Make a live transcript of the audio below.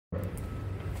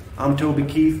I'm Toby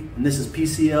Keith, and this is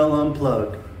PCL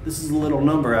Unplugged. This is a little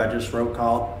number I just wrote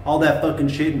called All That Fucking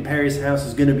Shit in Perry's House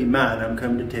Is Gonna Be Mine, I'm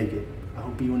Coming to Take It. I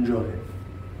hope you enjoy it.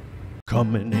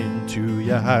 Coming into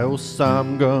your house,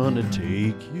 I'm gonna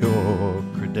take your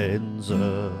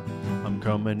credenza. I'm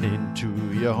coming into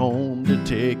your home to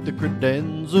take the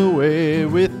credenza away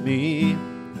with me.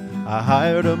 I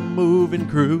hired a moving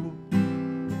crew,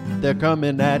 they're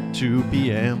coming at 2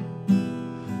 p.m.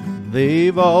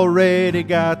 They've already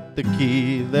got the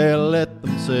key, they'll let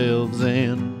themselves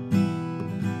in.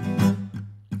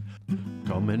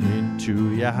 Coming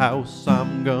into your house,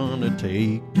 I'm gonna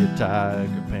take your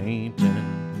tiger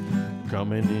painting.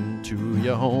 Coming into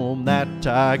your home, that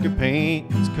tiger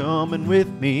painting's coming with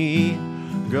me.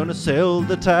 Gonna sell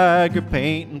the tiger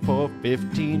painting for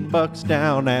 15 bucks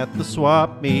down at the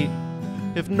swap meet.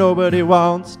 If nobody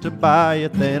wants to buy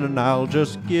it, then I'll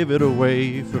just give it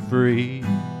away for free.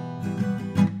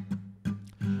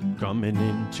 Coming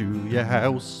into your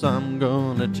house, I'm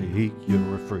gonna take your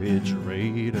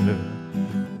refrigerator.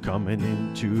 Coming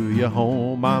into your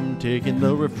home, I'm taking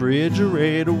the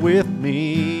refrigerator with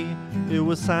me. It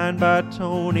was signed by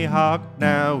Tony Hawk,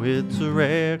 now it's a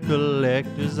rare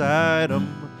collector's item.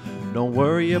 Don't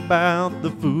worry about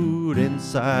the food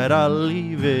inside, I'll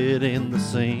leave it in the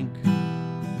sink.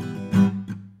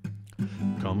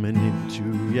 Coming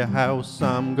into your house,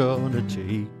 I'm gonna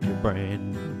take your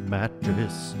brand new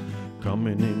mattress.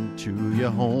 Coming into your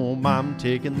home, I'm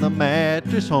taking the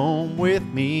mattress home with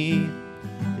me.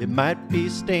 It might be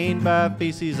stained by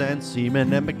feces and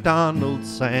semen and McDonald's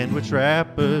sandwich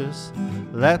wrappers.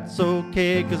 That's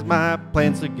okay, 'cause my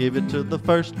plan's to give it to the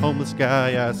first homeless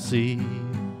guy I see.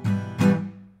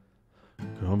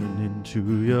 Coming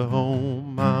into your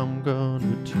home, I'm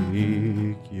gonna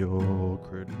take your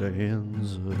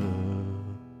credenza.